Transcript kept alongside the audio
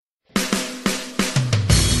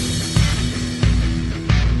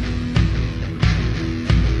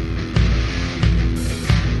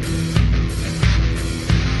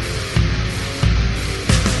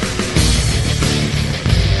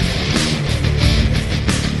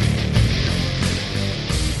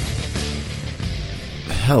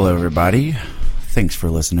Hello, everybody. Thanks for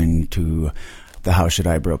listening to the How Should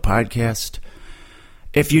I Bro podcast.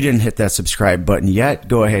 If you didn't hit that subscribe button yet,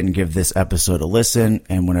 go ahead and give this episode a listen.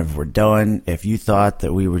 And whenever we're done, if you thought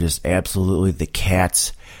that we were just absolutely the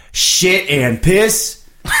cat's shit and piss,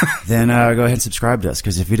 then go ahead and subscribe to us.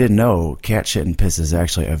 Because if you didn't know, cat shit and piss is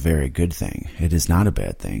actually a very good thing. It is not a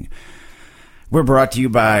bad thing. We're brought to you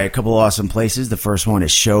by a couple awesome places. The first one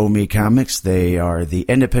is Show Me Comics. They are the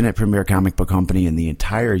independent premier comic book company in the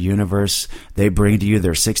entire universe. They bring to you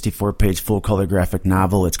their 64-page full-color graphic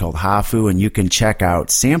novel. It's called Hafu, and you can check out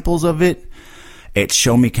samples of it at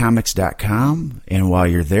showmecomics.com. And while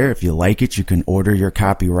you're there, if you like it, you can order your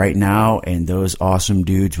copy right now, and those awesome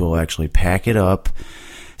dudes will actually pack it up,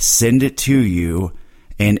 send it to you,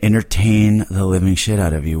 and entertain the living shit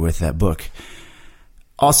out of you with that book.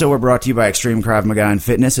 Also, we're brought to you by Extreme Krav Maga and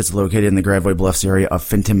Fitness. It's located in the Gravois Bluffs area of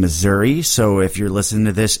Fenton, Missouri. So if you're listening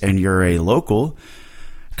to this and you're a local,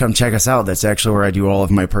 come check us out. That's actually where I do all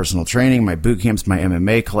of my personal training, my boot camps, my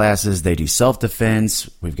MMA classes. They do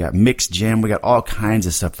self-defense. We've got mixed gym. We got all kinds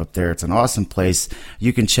of stuff up there. It's an awesome place.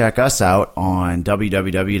 You can check us out on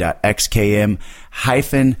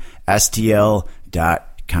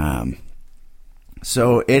www.xkm-stl.com.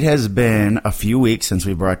 So it has been a few weeks since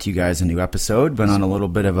we brought to you guys a new episode. Been on a little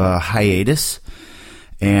bit of a hiatus.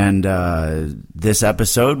 And this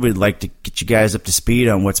episode, we'd like to get you guys up to speed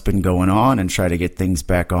on what's been going on and try to get things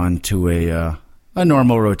back on to a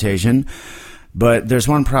normal rotation. But there's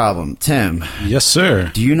one problem. Tim. Yes,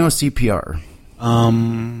 sir. Do you know CPR?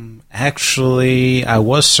 Actually, I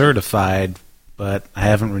was certified, but I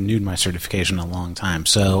haven't renewed my certification in a long time.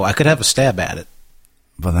 So I could have a stab at it.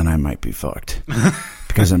 Well, then I might be fucked.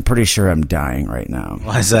 Because I'm pretty sure I'm dying right now.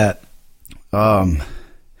 Why is that? Well,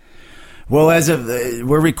 as of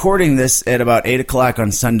we're recording this at about 8 o'clock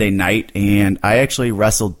on Sunday night, and I actually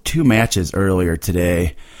wrestled 2 matches earlier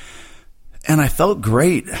today, and I felt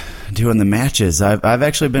great doing the matches. I've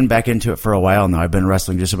actually been back into it for a while now. I've been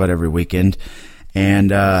wrestling just about every weekend,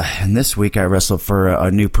 and this week I wrestled for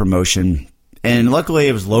a new promotion, and luckily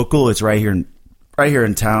it was local. It's right here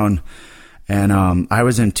in town. And I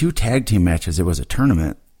was in 2 tag team matches. It was a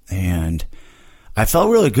tournament. And I felt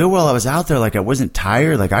really good while I was out there. Like, I wasn't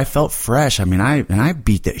tired. Like, I felt fresh. I mean, I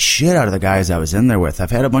beat the shit out of the guys I was in there with.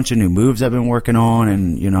 I've had a bunch of new moves I've been working on.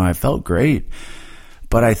 And, you know, I felt great.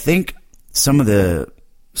 But I think some of the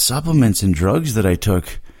supplements and drugs that I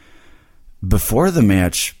took before the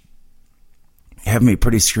match have me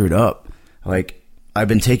pretty screwed up. Like, I've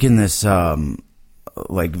been taking this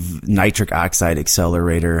nitric oxide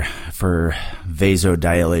accelerator for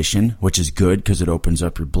vasodilation, which is good because it opens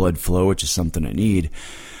up your blood flow, which is something I need.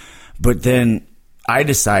 But then I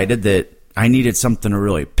decided that I needed something to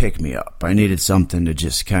really pick me up. I needed something to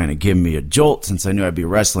just kind of give me a jolt since I knew I'd be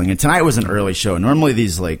wrestling. And tonight was an early show. Normally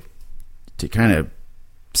these, like, to kind of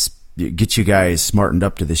get you guys smartened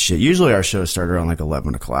up to this shit. Usually our shows start around like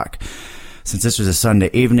 11 o'clock. Since this was a Sunday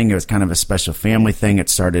evening, it was kind of a special family thing. It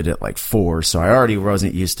started at like 4, so I already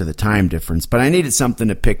wasn't used to the time difference. But I needed something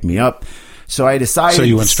to pick me up, so I decided... So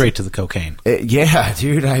you went straight to the cocaine. Yeah,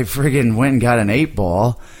 dude, I friggin' went and got an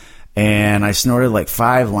 8-ball, and I snorted like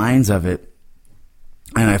 5 lines of it,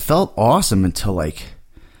 and I felt awesome until like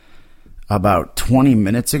about 20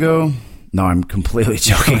 minutes ago. No, I'm completely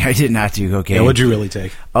joking. I did not do cocaine. Yeah, what'd you really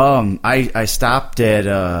take? I stopped at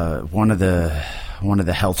one of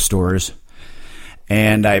the health stores.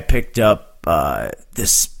 And I picked up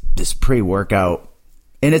this pre-workout,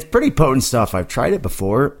 and it's pretty potent stuff. I've tried it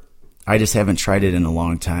before. I just haven't tried it in a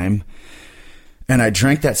long time. And I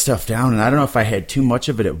drank that stuff down, and I don't know if I had too much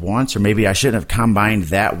of it at once, or maybe I shouldn't have combined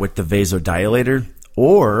that with the vasodilator,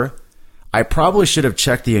 or I probably should have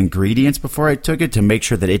checked the ingredients before I took it to make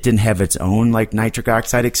sure that it didn't have its own like nitric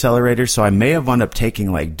oxide accelerator. So I may have wound up taking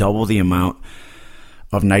like double the amount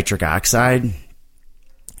of nitric oxide,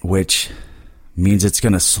 which means it's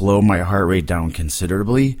going to slow my heart rate down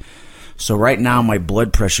considerably. So right now my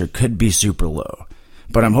blood pressure could be super low.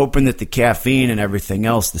 But I'm hoping that the caffeine and everything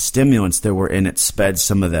else, the stimulants that were in it, sped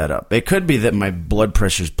some of that up. It could be that my blood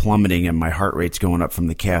pressure's plummeting and my heart rate's going up from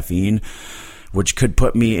the caffeine, which could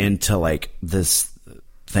put me into like this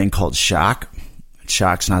thing called shock.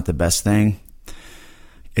 Shock's not the best thing,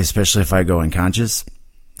 especially if I go unconscious.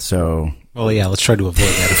 So... Well, yeah, let's try to avoid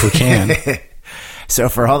that if we can. So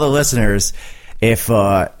for all the listeners... If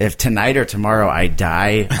tonight or tomorrow I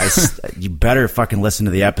die, you better fucking listen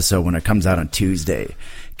to the episode when it comes out on Tuesday,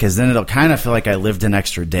 because then it'll kind of feel like I lived an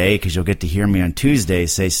extra day, because you'll get to hear me on Tuesday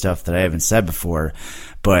say stuff that I haven't said before,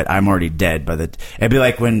 but I'm already dead by the. It'd be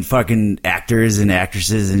like when fucking actors and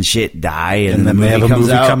actresses and shit die, and then the they have a comes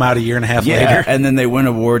movie come out a year and a half later, and then they win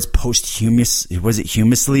awards posthumous. Was it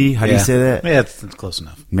humously? How do you say that? Yeah, it's close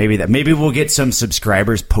enough. Maybe we'll get some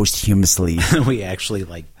subscribers posthumously. we actually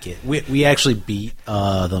we actually beat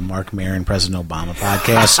the Mark Maron President Obama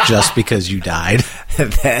podcast just because you died.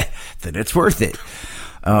 Then it's worth it.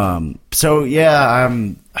 So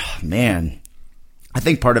yeah, man, I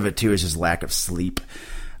think part of it too is just lack of sleep.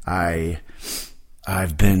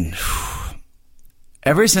 I've been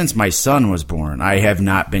ever since my son was born, I have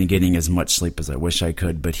not been getting as much sleep as I wish I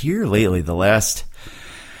could. But here lately, the last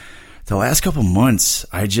couple months,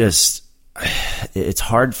 it's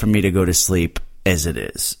hard for me to go to sleep as it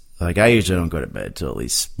is. Like, I usually don't go to bed till at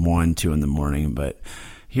least 1, 2 in the morning, but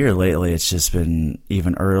here lately, it's just been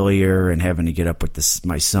even earlier and having to get up with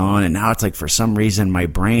my son. And now it's like, for some reason, my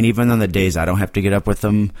brain, even on the days I don't have to get up with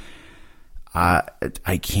him,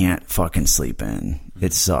 I can't fucking sleep in.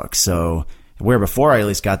 It sucks. So where before I at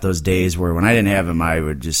least got those days where when I didn't have him, I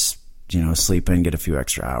would just, sleep in, get a few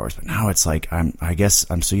extra hours. But now it's like, I guess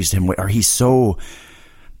I'm so used to him. Or he's so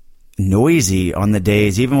noisy on the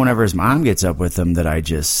days, even whenever his mom gets up with him, that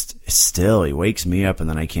he wakes me up and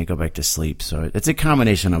then I can't go back to sleep. So it's a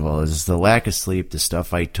combination of all this. It's the lack of sleep, the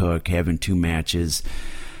stuff I took, having 2 matches.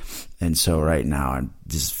 And so right now I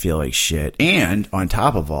just feel like shit. And on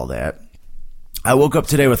top of all that, I woke up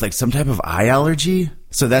today with like some type of eye allergy.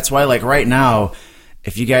 So that's why, like, right now,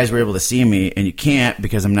 if you guys were able to see me, and you can't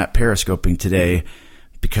because I'm not periscoping today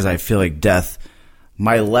because I feel like death,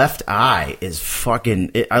 my left eye is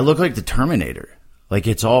I look like the Terminator. Like,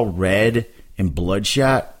 it's all red and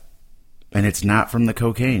bloodshot, and it's not from the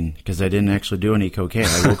cocaine because I didn't actually do any cocaine.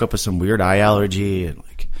 I woke up with some weird eye allergy, and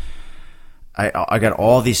like I got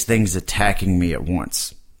all these things attacking me at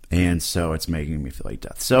once. And so it's making me feel like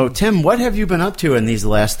death. So, Tim, what have you been up to in these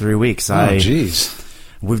last 3 weeks? Jeez.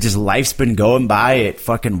 Life's been going by at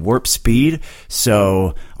fucking warp speed.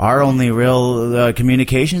 So our only real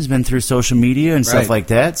communication's been through social media and stuff like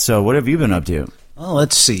that. So what have you been up to? Well,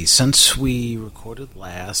 let's see. Since we recorded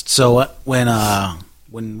last, so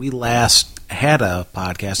when we last had a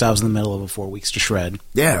podcast, I was in the middle of a 4 weeks to shred.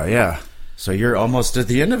 Yeah. So you're almost at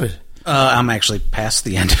the end of it. I'm actually past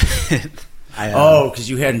the end of it. Because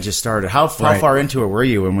you hadn't just started. How far into it were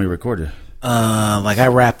you when we recorded? I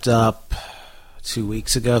wrapped up 2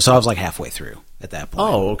 weeks ago, so I was like halfway through at that point.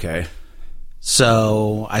 Oh, okay.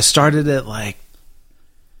 So I started at like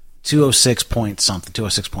 206 point something,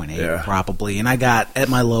 206.8 probably, and at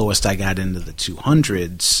my lowest, I got into the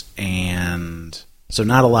 200s, and so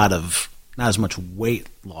not as much weight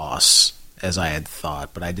loss as I had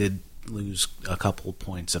thought, but I did lose a couple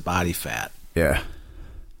points of body fat. Yeah.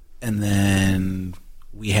 And then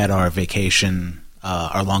we had our vacation,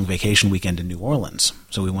 our long vacation weekend in New Orleans.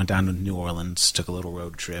 So we went down to New Orleans, took a little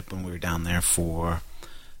road trip, and we were down there for a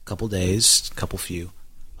couple days, few.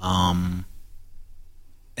 And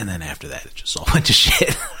then after that, it just all went to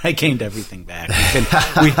shit. I gained everything back.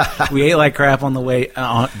 We ate like crap on the way.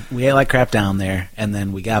 We ate like crap down there, and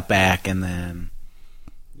then we got back, and then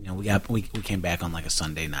we came back on like a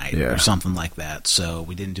Sunday night or something like that. So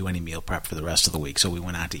we didn't do any meal prep for the rest of the week. So we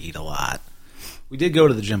went out to eat a lot. We did go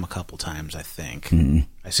to the gym a couple times, I think. Mm-hmm.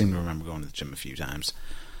 I seem to remember going to the gym a few times.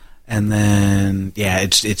 And then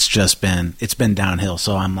it's been downhill.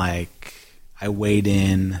 So I'm like, I weighed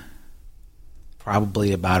in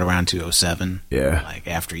probably about around 207. Yeah. Like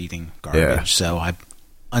after eating garbage. So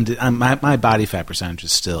my body fat percentage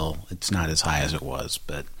is it's not as high as it was,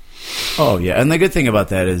 but. Oh, yeah. And the good thing about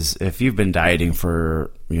that is if you've been dieting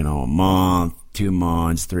for, a month, 2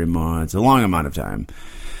 months, 3 months, a long amount of time,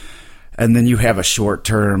 and then you have a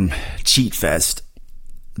short-term cheat fest,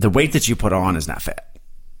 the weight that you put on is not fat.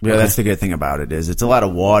 Yeah, that's the good thing about it is it's a lot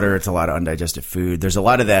of water, it's a lot of undigested food. There's a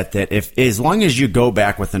lot of that as long as you go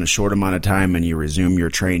back within a short amount of time and you resume your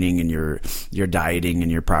training and your dieting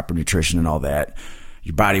and your proper nutrition and all that,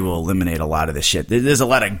 your body will eliminate a lot of this shit. There's a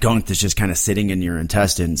lot of gunk that's just kind of sitting in your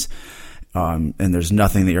intestines, and there's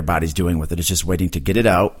nothing that your body's doing with it. It's just waiting to get it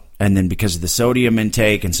out. And then because of the sodium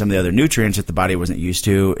intake and some of the other nutrients that the body wasn't used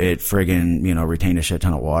to, it friggin', retained a shit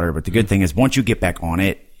ton of water. But the good thing is once you get back on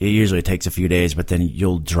it, it usually takes a few days, but then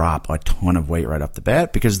you'll drop a ton of weight right off the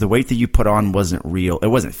bat because the weight that you put on wasn't real. It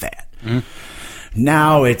wasn't fat. Mm-hmm.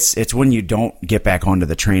 Now it's when you don't get back onto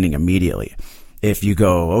the training immediately. If you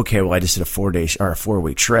go, okay, well, I just did a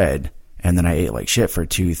 4-week shred and then I ate like shit for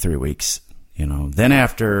 2-3 weeks, then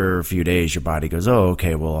after a few days, your body goes, oh,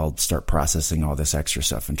 okay, well, I'll start processing all this extra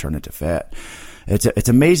stuff and turn it to fat. It's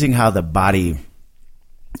amazing how the body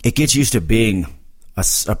it gets used to being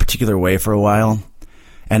a particular way for a while,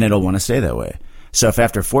 and it'll want to stay that way. So if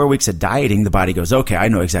after 4 weeks of dieting, the body goes, okay, I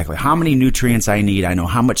know exactly how many nutrients I need. I know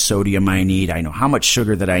how much sodium I need. I know how much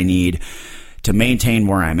sugar that I need to maintain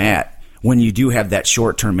where I'm at. When you do have that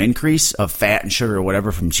short-term increase of fat and sugar or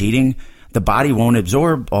whatever from cheating, the body won't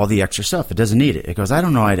absorb all the extra stuff. It doesn't need it. It goes, I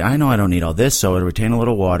know I don't need all this, so it'll retain a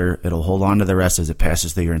little water. It'll hold on to the rest as it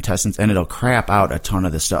passes through your intestines, and it'll crap out a ton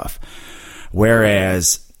of the stuff.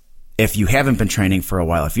 Whereas if you haven't been training for a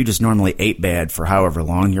while, if you just normally ate bad for however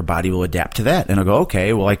long, your body will adapt to that. And it'll go,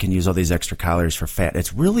 okay, well, I can use all these extra calories for fat.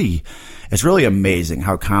 It's really amazing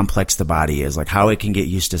how complex the body is, like how it can get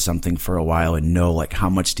used to something for a while and know like how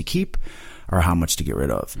much to keep or how much to get rid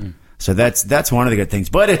of. So that's one of the good things.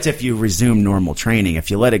 But it's if you resume normal training, if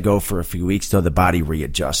you let it go for a few weeks, though, the body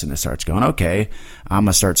readjusts and it starts going, okay, I'm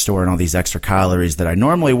going to start storing all these extra calories that I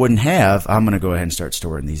normally wouldn't have. I'm going to go ahead and start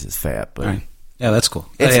storing these as fat. But right. Yeah, that's cool.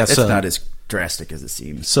 It's not as drastic as it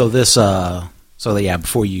seems. So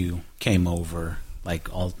before you came over, like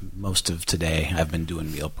most of today, I've been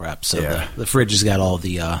doing meal prep. So the fridge has got all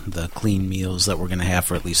the clean meals that we're going to have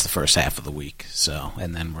for at least the first half of the week. So,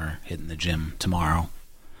 and then we're hitting the gym tomorrow.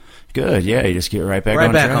 Good, yeah. You just get right back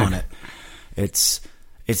on it. It's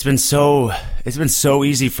been so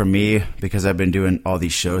easy for me because I've been doing all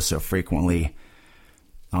these shows so frequently.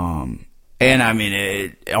 And I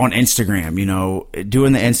mean, on Instagram,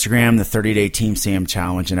 doing the Instagram, the 30-day Team Sam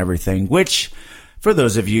challenge and everything, which for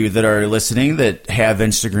those of you that are listening that have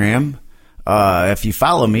Instagram, if you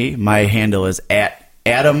follow me, my handle is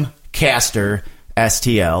 @AdamCaster,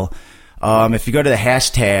 STL. If you go to the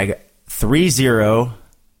hashtag 30,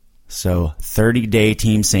 so 30-day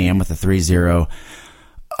Team Sam with a 30,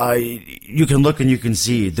 you can look and you can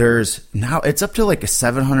see there's now it's up to like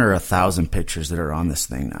 700 or 1,000 pictures that are on this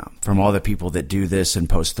thing now from all the people that do this and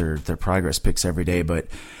post their progress pics every day. But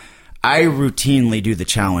I routinely do the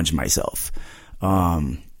challenge myself.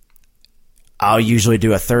 I'll usually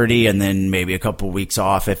do a 30 and then maybe a couple weeks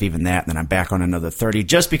off, if even that, and then I'm back on another 30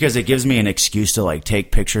 just because it gives me an excuse to like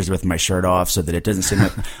take pictures with my shirt off so that it doesn't seem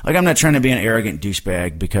like I'm not trying to be an arrogant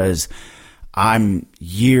douchebag because I'm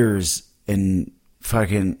years and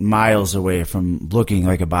fucking miles away from looking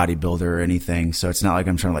like a bodybuilder or anything. So it's not like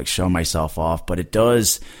I'm trying to like show myself off, but it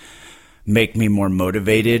does make me more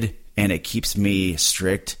motivated and it keeps me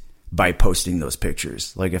strict by posting those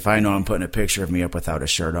pictures. Like if I know I'm putting a picture of me up without a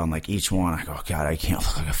shirt on, like each one, I go, oh God, I can't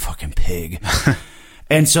look like a fucking pig.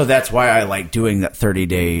 And so that's why I like doing that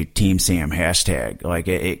 30-day Team Sam hashtag. Like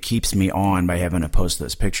it keeps me on by having to post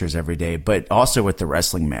those pictures every day, but also with the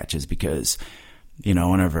wrestling matches because,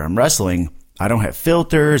 whenever I'm wrestling, I don't have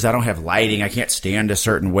filters. I don't have lighting. I can't stand a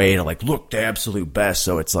certain way to like look the absolute best.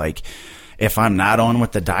 So it's like, if I'm not on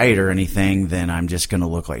with the diet or anything, then I'm just going to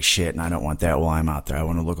look like shit. And I don't want that while I'm out there. I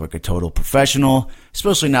want to look like a total professional,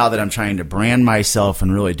 especially now that I'm trying to brand myself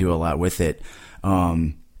and really do a lot with it.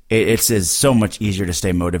 It's so much easier to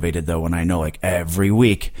stay motivated though when I know like every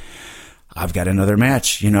week I've got another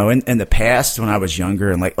match, in the past when I was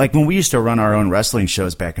younger and like when we used to run our own wrestling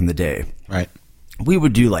shows back in the day, right? We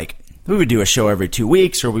would do a show every 2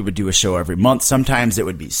 weeks or we would do a show every month. Sometimes it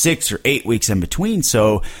would be 6 or 8 weeks in between.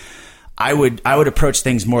 So I would approach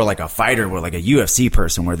things more like a fighter or like a UFC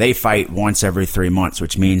person where they fight once every 3 months,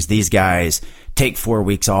 which means these guys take 4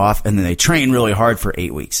 weeks off and then they train really hard for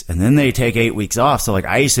 8 weeks and then they take 8 weeks off. So like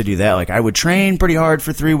I used to do that. Like I would train pretty hard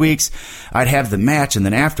for 3 weeks. I'd have the match and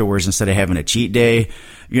then afterwards, instead of having a cheat day,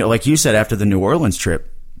 like you said, after the New Orleans trip,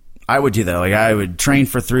 I would do that. Like I would train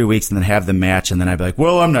for 3 weeks and then have the match and then I'd be like,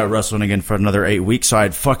 well, I'm not wrestling again for another 8 weeks. So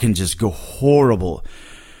I'd fucking just go horrible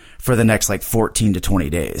for the next like 14 to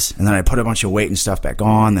 20 days. And then I put a bunch of weight and stuff back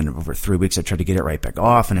on. Then over 3 weeks, I tried to get it right back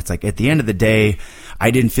off. And it's like at the end of the day,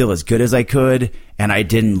 I didn't feel as good as I could. And I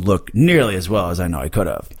didn't look nearly as well as I know I could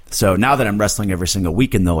have. So now that I'm wrestling every single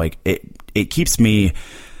weekend though, like it keeps me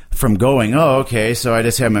from going, oh, okay, so I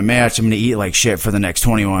just had my match. I'm going to eat like shit for the next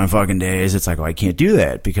 21 fucking days. It's like, oh, I can't do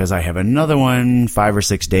that because I have another one 5 or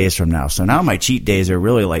 6 days from now. So now my cheat days are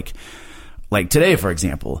really like today, for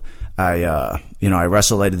example. I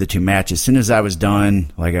wrestled. I did the 2 matches. As soon as I was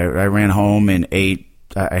done, like I ran home and ate.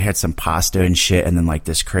 I had some pasta and shit, and then like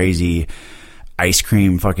this crazy ice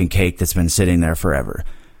cream fucking cake that's been sitting there forever.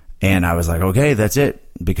 And I was like, okay, that's it,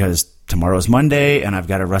 because tomorrow's Monday and I've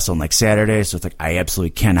got to wrestle on like Saturday. So it's like, I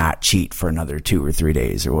absolutely cannot cheat for another 2 or 3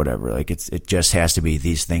 days or whatever. Like it just has to be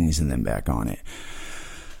these things and then back on it.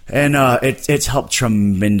 And it's helped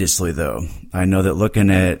tremendously though. I know that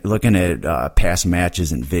looking at past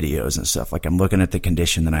matches and videos and stuff, like I'm looking at the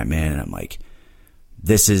condition that I'm in and I'm like,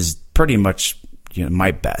 this is pretty much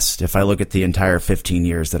my best. If I look at the entire 15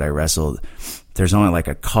 years that I wrestled, there's only like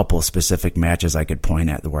a couple specific matches I could point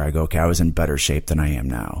at where I go, okay, I was in better shape than I am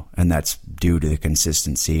now. And that's due to the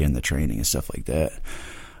consistency and the training and stuff like that.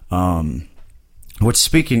 Which,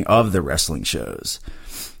 speaking of the wrestling shows,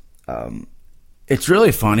 it's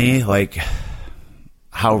really funny, like,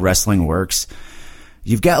 how wrestling works.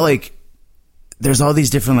 You've got, like, there's all these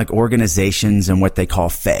different, like, organizations and what they call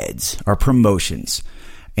feds or promotions.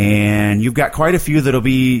 And you've got quite a few that'll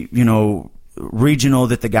be, you know, regional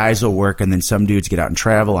that the guys will work, and then some dudes get out and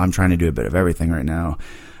travel. I'm trying to do a bit of everything right now.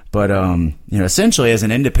 But, you know, essentially as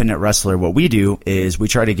an independent wrestler, what we do is we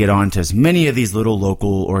try to get on to as many of these little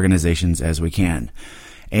local organizations as we can.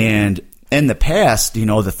 And in the past, you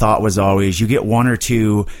know, the thought was always you get one or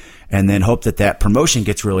two and then hope that that promotion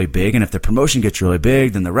gets really big. And if the promotion gets really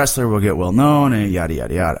big, then the wrestler will get well known and yada,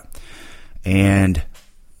 yada, yada. And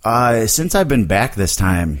since I've been back this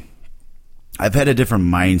time, I've had a different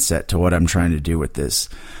mindset to what I'm trying to do with this.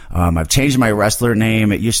 I've changed my wrestler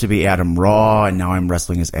name. It used to be Adam Raw, and now I'm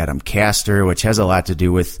wrestling as Adam Caster, which has a lot to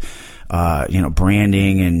do with, you know,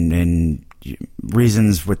 branding and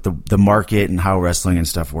reasons with the market and how wrestling and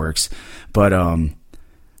stuff works. But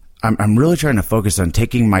I'm really trying to focus on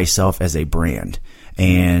taking myself as a brand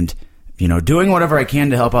and, you know, doing whatever I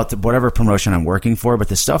can to help out whatever promotion I'm working for. But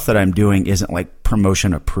the stuff that I'm doing isn't like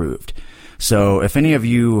promotion approved. So if any of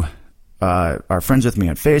you are friends with me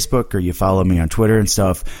on Facebook or you follow me on Twitter and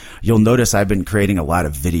stuff, you'll notice I've been creating a lot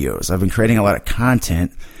of videos. I've been creating a lot of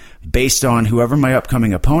content based on whoever my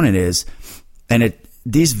upcoming opponent is. And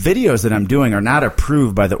these videos that I'm doing are not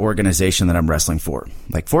approved by the organization that I'm wrestling for.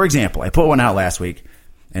 Like, for example, I put one out last week,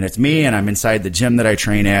 and it's me, and I'm inside the gym that I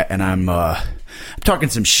train at, and I'm talking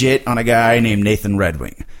some shit on a guy named Nathan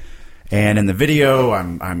Redwing. And in the video,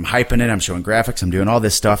 I'm hyping it, I'm showing graphics, I'm doing all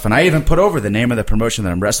this stuff, and I even put over the name of the promotion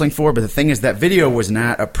that I'm wrestling for. But the thing is, that video was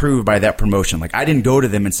not approved by that promotion. Like, I didn't go to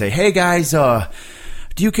them and say, hey guys,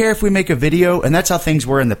 do you care if we make a video? And that's how things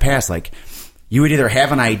were in the past. Like, you would either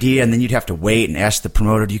have an idea and then you'd have to wait and ask the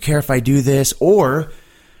promoter, do you care if I do this? Or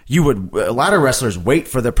a lot of wrestlers wait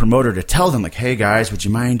for the promoter to tell them, like, hey guys, would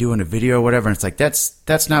you mind doing a video or whatever? And it's like,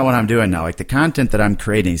 that's not what I'm doing now. Like, the content that I'm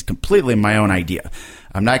creating is completely my own idea.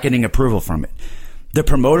 I'm not getting approval from it. The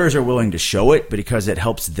promoters are willing to show it because it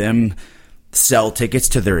helps them sell tickets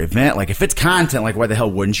to their event. Like, if it's content, like, why the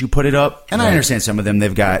hell wouldn't you put it up? And right. I understand some of them,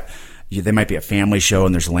 they might be a family show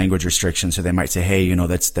and there's language restrictions. So they might say, hey, you know,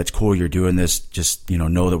 that's cool. You're doing this. Just, you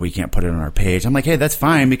know that we can't put it on our page. I'm like, hey, that's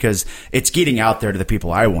fine because it's getting out there to the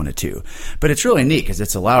people I want it to. But it's really neat because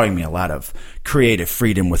it's allowing me a lot of creative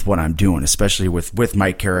freedom with what I'm doing, especially with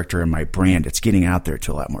my character and my brand. It's getting out there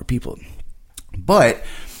to a lot more people. But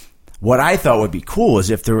what I thought would be cool is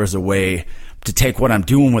if there was a way to take what I'm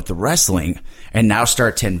doing with the wrestling and now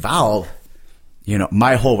start to involve, you know,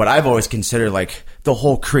 what I've always considered like the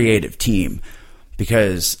whole creative team.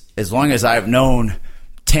 Because as long as I've known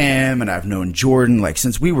Tim and I've known Jordan, like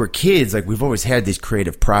since we were kids, like we've always had these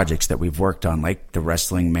creative projects that we've worked on, like the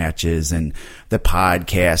wrestling matches and the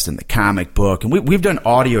podcast and the comic book. And we've done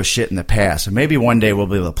audio shit in the past. So maybe one day we'll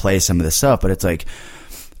be able to play some of this stuff, but it's like,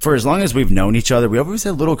 for as long as we've known each other, we always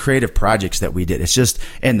had little creative projects that we did. It's just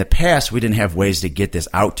in the past, we didn't have ways to get this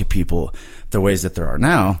out to people the ways that there are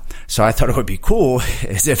now. So I thought it would be cool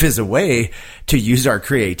as if as a way to use our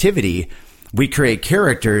creativity, we create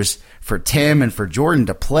characters for Tim and for Jordan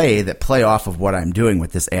to play that play off of what I'm doing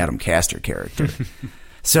with this Adam Caster character.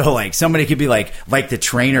 So, like, somebody could be like the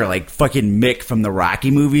trainer, like fucking Mick from the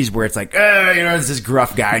Rocky movies, where it's like, you know, it's this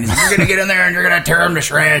gruff guy, and he's like, you're going to get in there and you're going to tear him to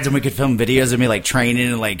shreds. And we could film videos of me, like, training,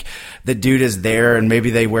 and, like, the dude is there, and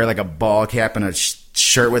maybe they wear, like, a ball cap and a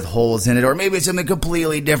shirt with holes in it, or maybe it's something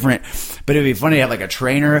completely different. But it'd be funny to have, like, a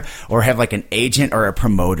trainer or have, like, an agent or a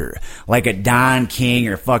promoter, like a Don King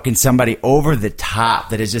or fucking somebody over the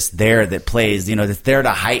top that is just there that plays, you know, that's there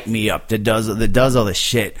to hype me up, that does all this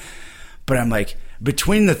shit. But I'm like,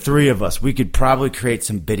 between the three of us, we could probably create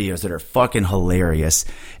some videos that are fucking hilarious.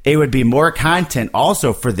 It would be more content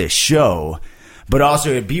also for this show, but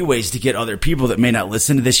also it'd be ways to get other people that may not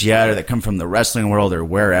listen to this yet or that come from the wrestling world or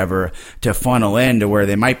wherever to funnel in to where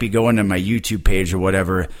they might be going to my YouTube page or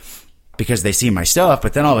whatever because they see my stuff,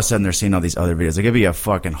 but then all of a sudden they're seeing all these other videos. Like, it'd be a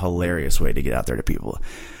fucking hilarious way to get out there to people.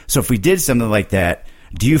 So if we did something like that,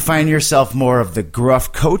 do you find yourself more of the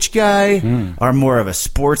gruff coach guy or more of a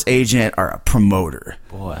sports agent or a promoter?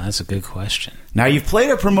 Boy, that's a good question. Now, you've played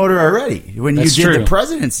a promoter already. When you did the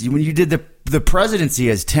presidency, when you did the the presidency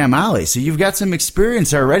as Tim Alley, so you've got some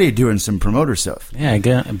experience already doing some promoter stuff.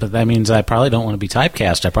 Yeah, but that means I probably don't want to be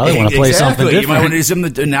typecast. I probably want to play something different. You might want to do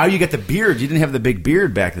something. Now you get the beard. You didn't have the big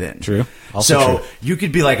beard back then. True. Also so true. You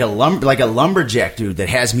could be like a lumberjack dude that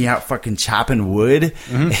has me out fucking chopping wood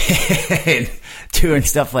and doing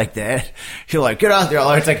stuff like that. You're like, get out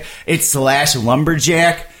there. It's slash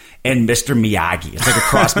lumberjack and Mr. Miyagi. It's like a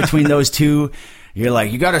cross between those two. You're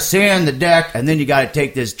like, you got to sand the deck, and then you got to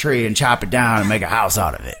take this tree and chop it down and make a house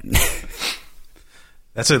out of it.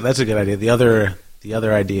 That's a good idea. The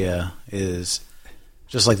other idea is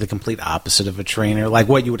just like the complete opposite of a trainer, like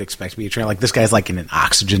what you would expect to be a trainer. Like this guy's like in an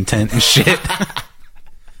oxygen tent and shit.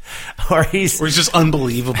 Or he's just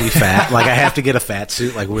unbelievably fat. Like I have to get a fat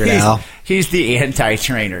suit like Weird Al. He's the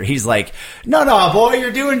anti-trainer. He's like, no, boy,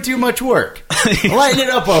 you're doing too much work. Lighten it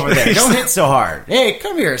up over there. Don't hit so hard. Hey,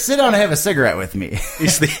 come here. Sit down and have a cigarette with me.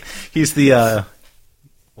 He's the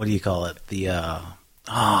what do you call it?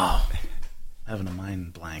 Having a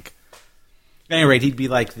mind blank. At any rate, he'd be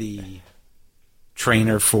like the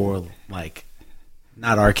trainer for like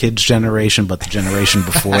not our kids' generation, but the generation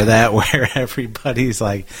before that, where everybody's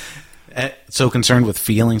like so concerned with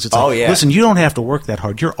feelings. It's like, listen, you don't have to work that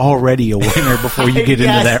hard. You're already a winner before you get into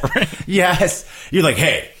that ring. Yes. You're like,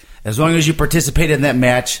 hey, as long as you participate in that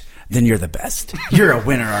match, then you're the best. You're a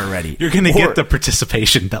winner already. You're going to get the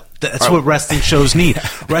participation belt. That's what wrestling shows need.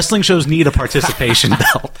 Wrestling shows need a participation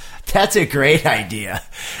belt. That's a great idea.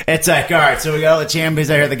 It's like, all right, so we got all the champions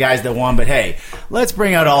out here, the guys that won, but hey, let's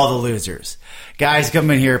bring out all the losers. Guys, come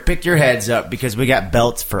in here, pick your heads up because we got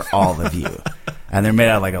belts for all of you. And they're made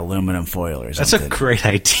out of like aluminum foil or something. That's a great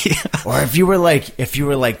idea. Or if you were like a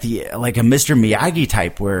Mr. Miyagi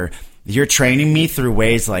type where you're training me through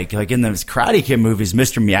ways like in those Karate Kid movies,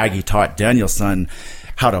 Mr. Miyagi taught Daniel-san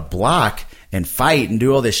how to block and fight and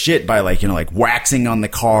do all this shit by like waxing on the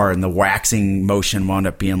car, and the waxing motion wound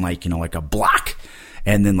up being like a block,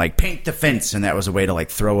 and then like paint the fence, and that was a way to like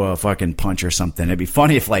throw a fucking punch or something. It'd be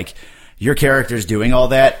funny if like your character's doing all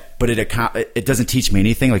that, but it doesn't teach me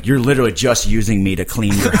anything. Like you're literally just using me to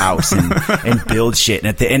clean your house and build shit. And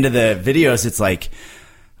at the end of the videos, it's like,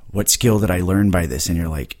 what skill did I learn by this? And you're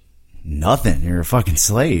like, nothing. You're a fucking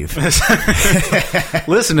slave.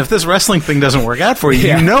 Listen, if this wrestling thing doesn't work out for you,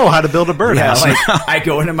 you know how to build a birdhouse. Yeah, like, I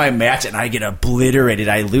go into my match and I get obliterated.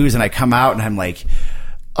 I lose and I come out and I'm like,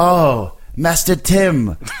 oh, Master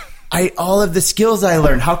Tim, all of the skills I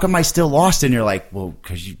learned, how come I still lost? And you're like, well,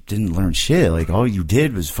 because you didn't learn shit. Like, all you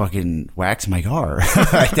did was fucking wax my car.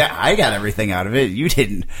 I got everything out of it. You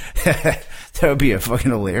didn't. That would be a fucking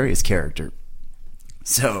hilarious character.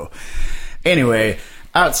 So, anyway,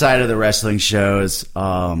 outside of the wrestling shows,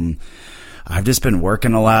 I've just been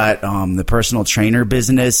working a lot. The personal trainer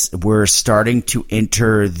business, we're starting to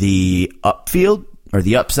enter the upfield or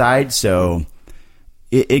the upside. So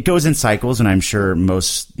it goes in cycles, and I'm sure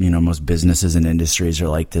most businesses and industries are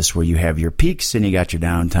like this, where you have your peaks and you got your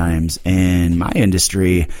downtimes. In my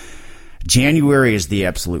industry, January is the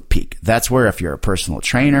absolute peak. That's where if you're a personal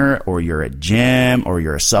trainer or you're a gym or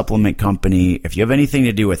you're a supplement company, if you have anything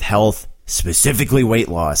to do with health, specifically weight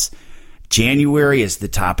loss, January is the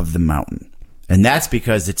top of the mountain. And that's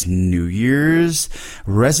because it's New Year's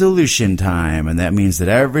resolution time. And that means that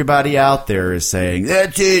everybody out there is saying,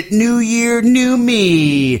 that's it, new year, new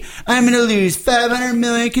me. I'm going to lose 500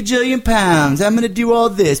 million kajillion pounds. I'm going to do all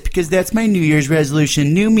this because that's my New Year's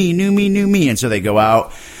resolution. New me, new me, new me. And so they go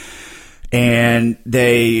out. And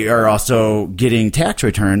they are also getting tax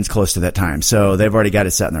returns close to that time. So they've already got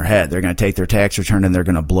it set in their head. They're going to take their tax return and they're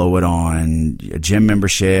going to blow it on a gym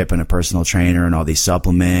membership and a personal trainer and all these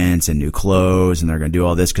supplements and new clothes. And they're going to do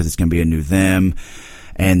all this because it's going to be a new them.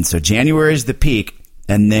 And so January is the peak.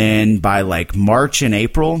 And then by like March and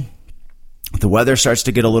April, the weather starts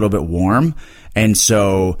to get a little bit warm. And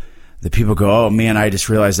so the people go, oh man, I just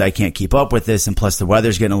realized I can't keep up with this. And plus the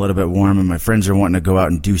weather's getting a little bit warm and my friends are wanting to go out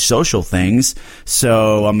and do social things.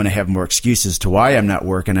 So I'm going to have more excuses to why I'm not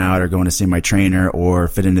working out or going to see my trainer or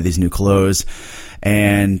fit into these new clothes.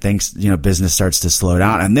 And things, business starts to slow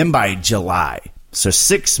down. And then by July, so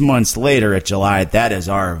 6 months later at July, that is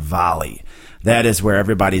our volley. That is where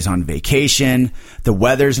everybody's on vacation. The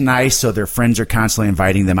weather's nice, so their friends are constantly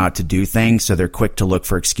inviting them out to do things, so they're quick to look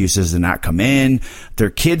for excuses to not come in.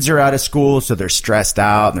 Their kids are out of school, so they're stressed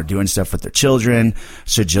out, and they're doing stuff with their children.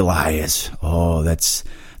 So July is,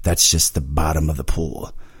 that's just the bottom of the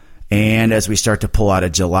pool. And as we start to pull out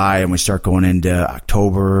of July and we start going into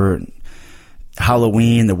October,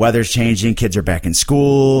 Halloween, the weather's changing, kids are back in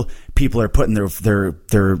school, people are putting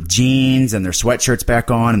their jeans and their sweatshirts back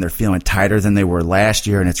on, and they're feeling tighter than they were last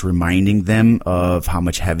year, and it's reminding them of how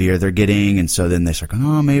much heavier they're getting. And so then they're like,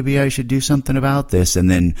 oh, maybe I should do something about this. And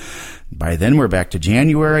then by then we're back to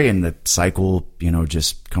January, and the cycle,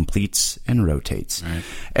 just completes and rotates. Right.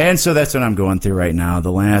 And so that's what I'm going through right now. The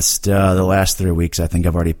last 3 weeks, I think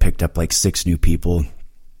I've already picked up like 6 new people,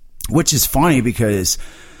 which is funny because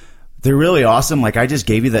they're really awesome. Like, I just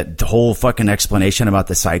gave you that whole fucking explanation about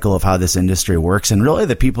the cycle of how this industry works. And really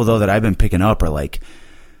the people, though, that I've been picking up are like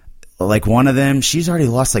one of them, she's already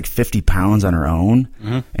lost like 50 pounds on her own.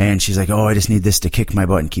 Mm-hmm. And she's like, oh, I just need this to kick my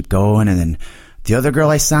butt and keep going. And then the other girl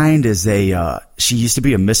I signed is she used to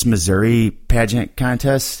be a Miss Missouri pageant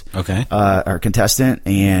contest. Okay. Or contestant.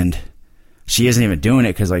 And she isn't even doing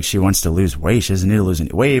it because, like, she wants to lose weight. She doesn't need to lose any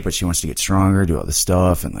weight, but she wants to get stronger, do all this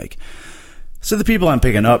stuff. And, like, so the people I'm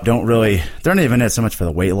picking up they're not even in it so much for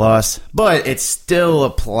the weight loss, but it still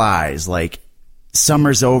applies. Like,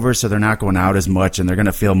 summer's over, so they're not going out as much, and they're going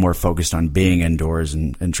to feel more focused on being indoors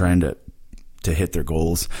and trying to hit their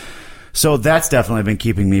goals. So that's definitely been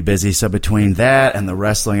keeping me busy. So between that and the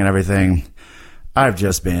wrestling and everything, I've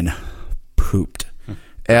just been pooped.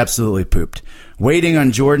 Absolutely pooped. Waiting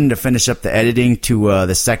on Jordan to finish up the editing to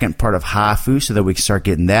the second part of Hafu so that we can start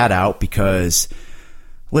getting that out, because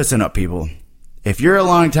listen up, people. If you're a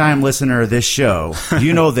long-time listener of this show,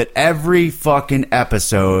 you know that every fucking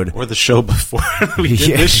episode... Or the show before we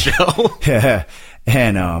did this show. Yeah.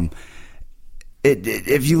 And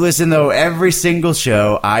if you listen, though, every single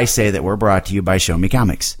show, I say that we're brought to you by Show Me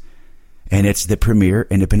Comics. And it's the premier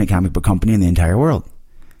independent comic book company in the entire world.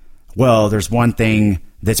 Well, there's one thing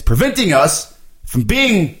that's preventing us from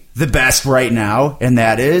being the best right now, and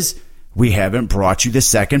that is we haven't brought you the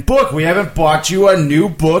second book. We haven't bought you a new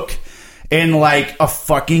book in like a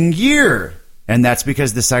fucking year. And that's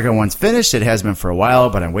because the second one's finished. It has been for a while,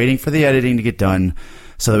 but I'm waiting for the editing to get done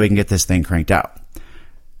so that we can get this thing cranked out.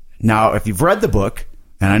 Now, if you've read the book,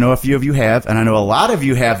 and I know a few of you have, and I know a lot of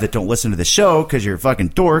you have that don't listen to the show because you're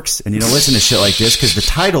fucking dorks and you don't listen to shit like this because the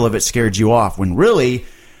title of it scared you off, when really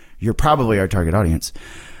you're probably our target audience.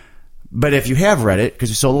 But if you have read it, because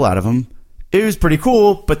we sold a lot of them, it was pretty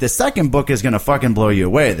cool, but the second book is going to fucking blow you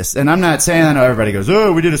away. And I'm not saying, I know everybody goes,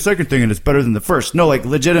 oh, we did a second thing and it's better than the first. No, like,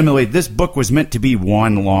 legitimately, this book was meant to be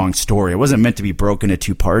one long story. It wasn't meant to be broken into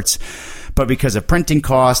 2 parts. But because of printing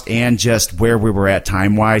cost and just where we were at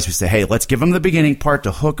time-wise, we said, hey, let's give them the beginning part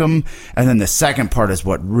to hook them, and then the second part is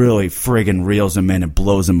what really friggin' reels them in and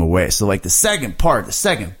blows them away. So, like, the second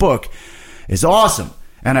book is awesome.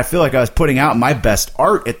 And I feel like I was putting out my best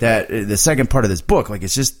art at the second part of this book. Like,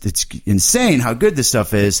 it's insane how good this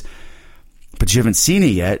stuff is. But you haven't seen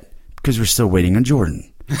it yet because we're still waiting on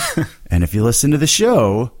Jordan. And if you listen to the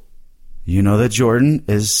show, you know that Jordan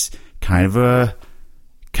is kind of a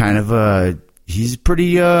he's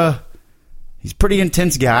pretty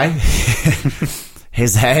intense guy.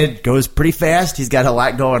 His head goes pretty fast. He's got a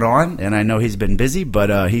lot going on, and I know he's been busy,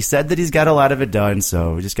 but he said that he's got a lot of it done,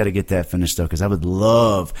 so we just got to get that finished, though, because I would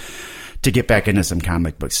love to get back into some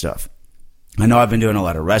comic book stuff. I know I've been doing a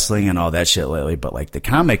lot of wrestling and all that shit lately, but, like, the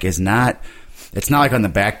comic is not... It's not like on the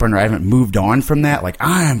back burner. I haven't moved on from that. Like,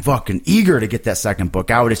 I am fucking eager to get that second book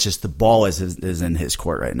out. It's just the ball is in his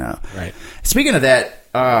court right now. Right. Speaking of that,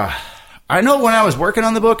 I know when I was working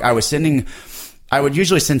on the book, I would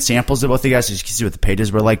usually send samples to both of you guys so you can see what the pages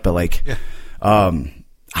were like. But, like,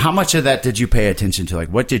 how much of that did you pay attention to? Like,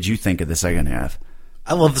 what did you think of the second half?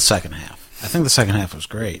 I love the second half. I think the second half was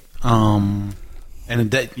great. And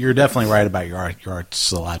you're definitely right about your art. Your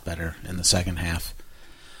art's a lot better in the second half.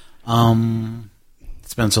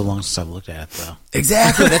 It's been so long since I've looked at it, though.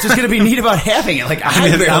 Exactly. That's what's going to be neat about having it. Like,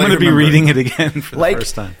 I'm going to be reading it again for the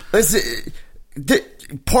first time. Listen,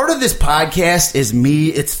 part of this podcast is me.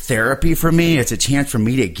 It's therapy for me. It's a chance for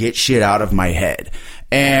me to get shit out of my head.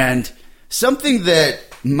 And something that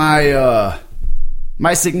my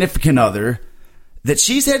significant other, that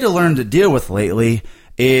she's had to learn to deal with lately,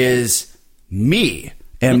 is me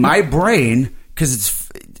and my brain, because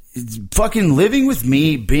it's fucking living with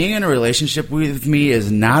me, being in a relationship with me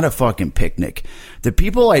is not a fucking picnic. The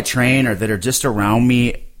people I train or that are just around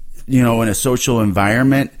me, in a social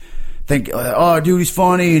environment, think, oh, dude, he's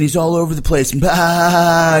funny and he's all over the place and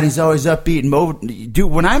he's always upbeat. And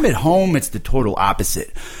dude, when I'm at home, it's the total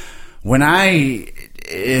opposite. When I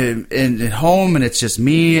am at home and it's just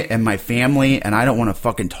me and my family and I don't want to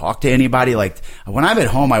fucking talk to anybody, like, when I'm at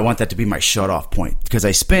home, I want that to be my shut off point, because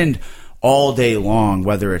I spend all day long,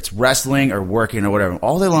 whether it's wrestling or working or whatever.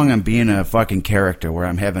 All day long I'm being a fucking character where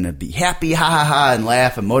I'm having to be happy, ha ha ha, and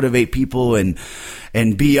laugh and motivate people and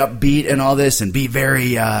be upbeat and all this and be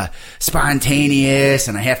very spontaneous,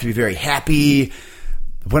 and I have to be very happy.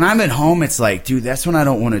 When I'm at home, it's like, dude, that's when I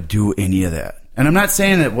don't want to do any of that. And I'm not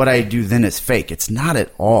saying that what I do then is fake. It's not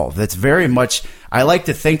at all. That's very much, I like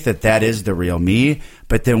to think that that is the real me.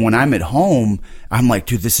 But then when I'm at home, I'm like,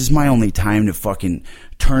 dude, this is my only time to fucking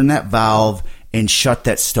turn that valve and shut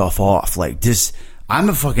that stuff off. Like this, I'm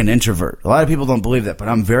a fucking introvert. A lot of people don't believe that, but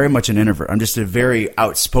I'm very much an introvert. I'm just a very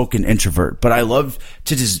outspoken introvert. But I love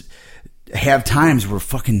to just have times where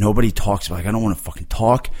fucking nobody talks. Like, I don't want to fucking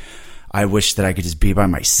talk. I wish that I could just be by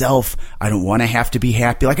myself. I don't want to have to be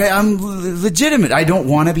happy. Like, I'm legitimate. I don't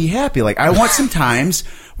want to be happy. Like, I want some times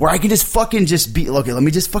where I can just fucking just be, okay, let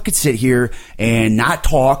me just fucking sit here and not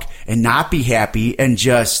talk and not be happy and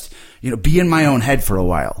just, be in my own head for a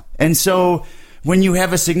while. And so when you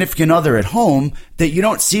have a significant other at home that you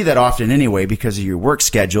don't see that often anyway because of your work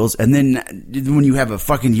schedules, and then when you have a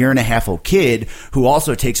fucking 1.5-year-old kid who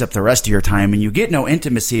also takes up the rest of your time and you get no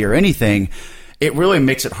intimacy or anything, it really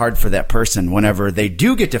makes it hard for that person whenever they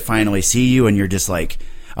do get to finally see you and you're just like,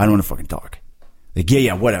 I don't want to fucking talk. Like,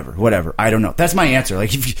 yeah, whatever. I don't know. That's my answer.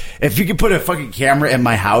 Like, if you could put a fucking camera in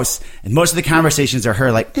my house and most of the conversations are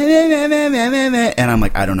her like, and I'm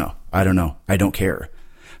like, I don't know. I don't care.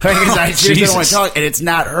 Because I seriously don't want to talk. And it's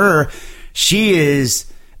not her. She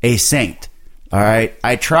is a saint. All right.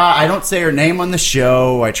 I don't say her name on the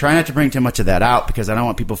show. I try not to bring too much of that out because I don't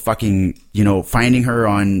want people fucking, finding her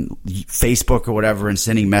on Facebook or whatever and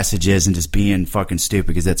sending messages and just being fucking stupid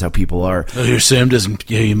because that's how people are. Oh, your Sam doesn't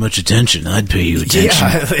give you much attention. I'd pay you attention.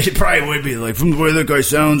 Yeah, it probably would be like, from the way that guy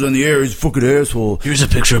sounds on the air, he's a fucking asshole. Here's a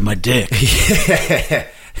picture of my dick. Yeah.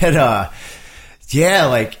 And, yeah,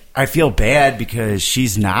 like, I feel bad because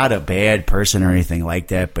she's not a bad person or anything like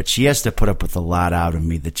that, but she has to put up with a lot out of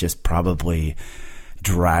me that just probably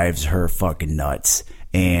drives her fucking nuts.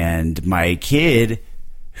 And my kid,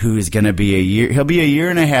 who's going to be he'll be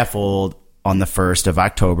 1.5 years old on the 1st of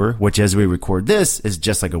October, which as we record this is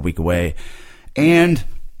just like a week away. And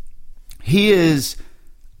he is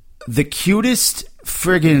the cutest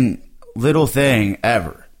friggin' little thing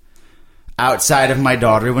ever outside of my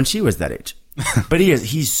daughter when she was that age. But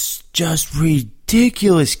he's just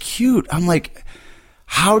ridiculous cute. I'm like,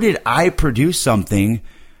 how did I produce something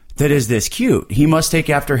that is this cute? He must take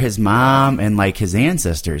after his mom and like his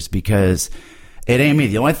ancestors because it ain't me.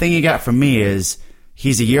 The only thing he got from me is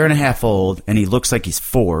he's 1.5 years old and he looks like he's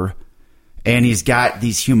 4 and he's got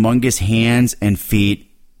these humongous hands and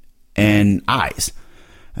feet and eyes.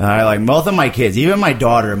 Like both of my kids, even my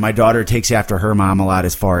daughter takes after her mom a lot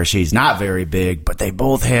as far as she's not very big, but they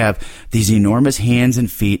both have these enormous hands and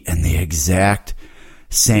feet and the exact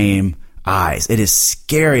same eyes. It is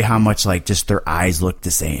scary how much like just their eyes look the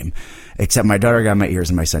same, except my daughter got my ears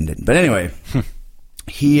and my son didn't. But anyway,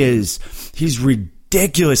 he's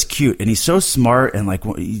ridiculous cute and he's so smart and like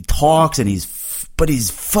he talks and he's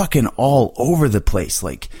fucking all over the place.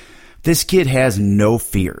 Like this kid has no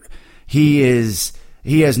fear. He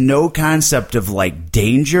has no concept of like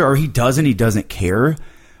danger, or he doesn't care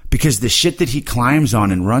because the shit that he climbs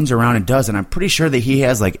on and runs around and does, and I'm pretty sure that he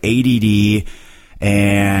has like ADD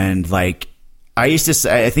and like I used to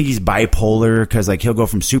say, I think he's bipolar because like he'll go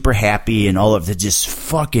from super happy and all of the just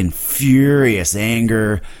fucking furious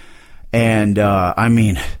anger. And I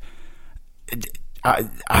mean,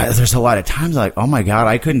 there's a lot of times like, oh my God,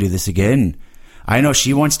 I couldn't do this again. I know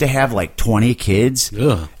she wants to have like 20 kids.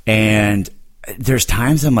 Ugh. And there's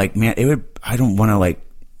times I'm like, man, I don't want to like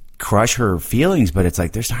crush her feelings, but it's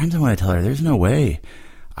like, there's times I want to tell her, there's no way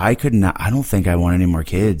I could not, I don't think I want any more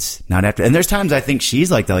kids. Not after, and there's times I think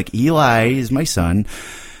she's like that, like Eli is my son.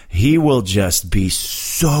 He will just be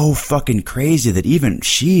so fucking crazy that even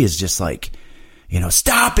she is just like,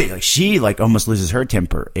 stop it. Like she like almost loses her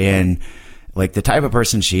temper. And like the type of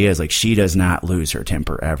person she is, like she does not lose her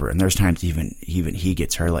temper ever. And there's times even he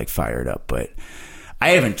gets her like fired up, but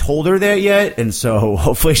I haven't told her that yet, and so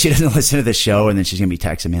hopefully she doesn't listen to the show, and then she's going to be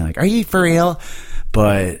texting me like, are you for real?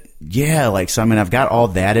 But yeah, like, so I mean, I've got all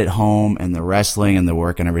that at home, and the wrestling and the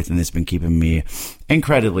work and everything that's been keeping me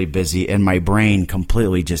incredibly busy, and my brain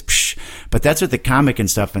completely just psh. But that's with the comic and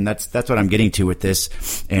stuff, and that's what I'm getting to with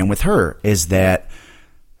this and with her, is that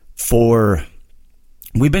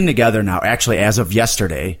we've been together now, actually as of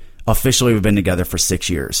yesterday, officially we've been together for 6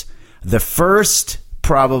 years. The first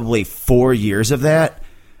probably 4 years of that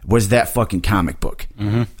was that fucking comic book.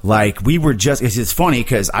 Mm-hmm. Like we were just, it's funny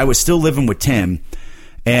because I was still living with Tim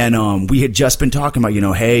And we had just been talking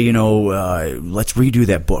about, hey, let's redo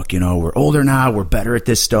that book. We're older now. We're better at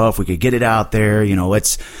this stuff. We could get it out there.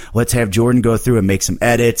 Let's have Jordan go through and make some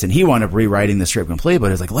edits. And he wound up rewriting the script completely,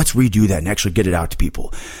 but it's like, let's redo that and actually get it out to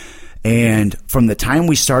people. And from the time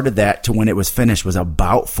we started that to when it was finished was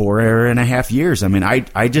about 4.5 years. I mean,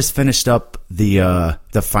 I just finished up the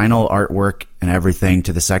final artwork and everything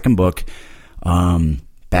to the second book,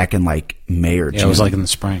 back in like May or June. Yeah, it was like in the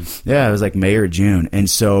spring. Yeah, it was like May or June. And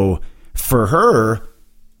so for her,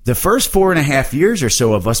 the first 4.5 years or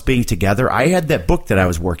so of us being together, I had that book that I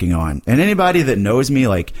was working on. And anybody that knows me,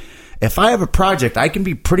 like, if I have a project, I can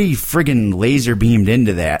be pretty friggin' laser beamed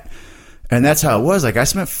into that. And that's how it was. Like, I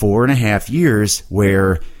spent 4.5 years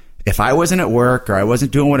where if I wasn't at work or I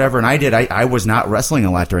wasn't doing whatever, and I was not wrestling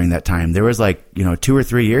a lot during that time. There was like, 2 or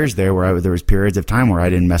 3 years there where there was periods of time where I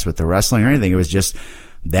didn't mess with the wrestling or anything. It was just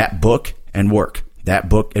that book and work, that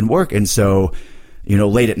book and work. And so,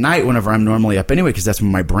 late at night, whenever I'm normally up anyway, because that's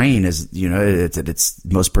when my brain is, it's at its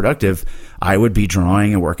most productive, I would be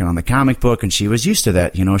drawing and working on the comic book. And she was used to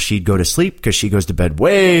that. She'd go to sleep because she goes to bed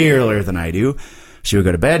way earlier than I do. She would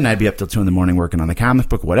go to bed and I'd be up till 2 a.m. working on the comic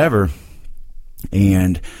book, whatever.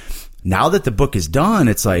 And now that the book is done,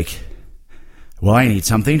 it's like, well, I need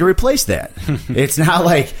something to replace that. It's not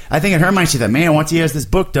like, I think in her mind, she's like, man, once he has this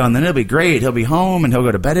book done, then it'll be great. He'll be home and he'll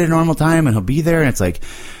go to bed at a normal time and he'll be there. And it's like,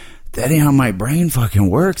 that ain't how my brain fucking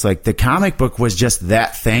works. Like, the comic book was just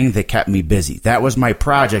that thing that kept me busy. That was my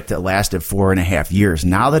project that lasted 4.5 years.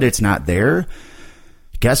 Now that it's not there,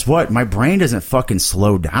 guess what? My brain doesn't fucking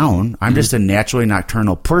slow down. I'm just a naturally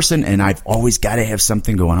nocturnal person, and I've always got to have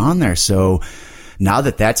something going on there. So now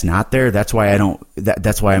that that's not there, that's why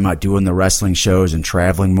that's why I'm not doing the wrestling shows and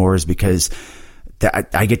traveling more, is because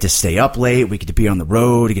I get to stay up late. We get to be on the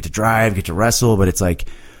road, we get to drive, get to wrestle. But it's like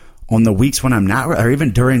on the weeks when I'm not, or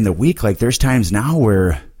even during the week, like there's times now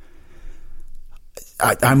where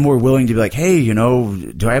I'm more willing to be like, hey,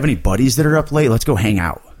 do I have any buddies that are up late? Let's go hang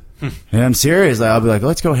out. And I'm serious. I'll be like,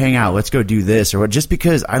 let's go hang out. Let's go do this or what, just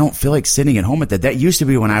because I don't feel like sitting at home at that. That used to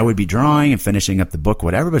be when I would be drawing and finishing up the book,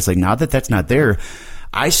 whatever. But it's like, now that that's not there,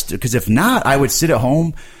 because if not, I would sit at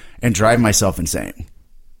home and drive myself insane.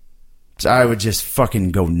 So I would just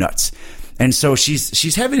fucking go nuts. And so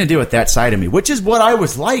she's having to deal with that side of me, which is what I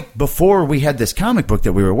was like before we had this comic book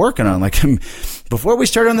that we were working on. Like, before we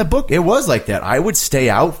started on the book, it was like that. I would stay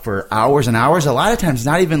out for hours and hours. A lot of times,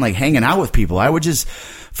 not even like hanging out with people. I would just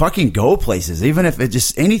fucking go places, even if it's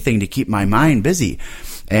just anything to keep my mind busy.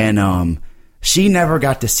 And she never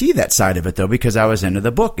got to see that side of it, though, because I was into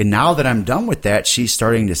the book. And now that I'm done with that, she's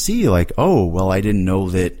starting to see, like, oh, well, I didn't know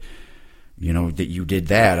that, that you did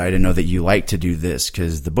that. I didn't know that you liked to do this,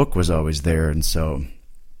 because the book was always there. And so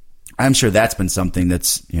I'm sure that's been something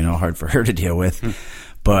that's, hard for her to deal with.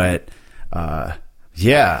 But,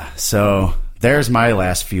 yeah, so there's my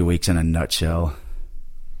last few weeks in a nutshell.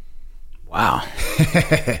 Wow.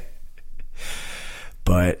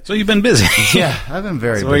 But so you've been busy. Yeah, I've been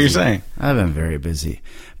very busy. That's what you're saying. I've been very busy.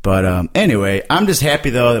 But anyway, I'm just happy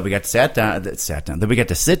though that we got to that we got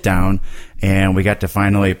to sit down and we got to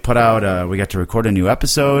finally put out we got to record a new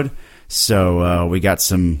episode. So we got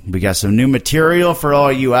some new material for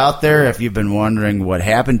all you out there if you've been wondering what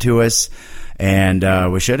happened to us.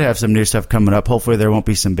 And we should have some new stuff coming up. Hopefully there won't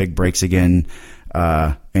be some big breaks again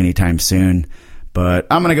anytime soon. But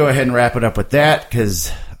I'm going to go ahead and wrap it up with that,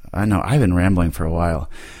 because I know I've been rambling for a while.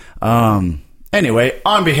 Anyway,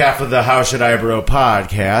 on behalf of the How Should I Bro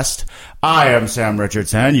podcast, I am Sam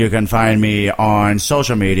Richardson. You can find me on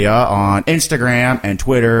social media, on Instagram and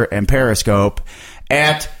Twitter and Periscope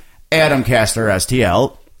at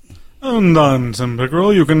AdamCasterSTL. And I'm Tim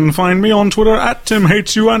Pickerel. You can find me on Twitter at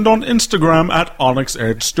TimHatesYou and on Instagram at Onyx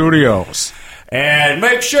Edge Studios. And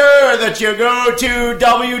make sure that you go to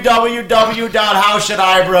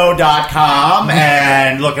www.howshouldibro.com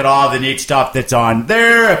and look at all the neat stuff that's on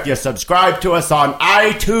there. If you subscribe to us on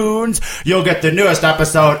iTunes, you'll get the newest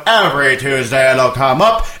episode every Tuesday. It'll come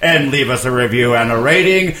up, and leave us a review and a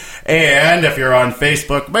rating. And if you're on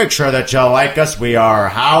Facebook, make sure that you like us. We are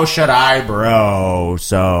How Should I Bro.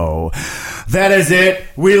 So that is it.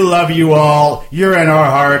 We love you all. You're in our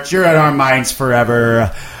hearts. You're in our minds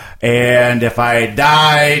forever. And if I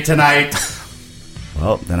die tonight,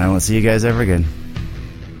 well, then I won't see you guys ever again.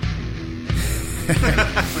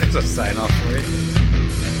 There's a sign off for you.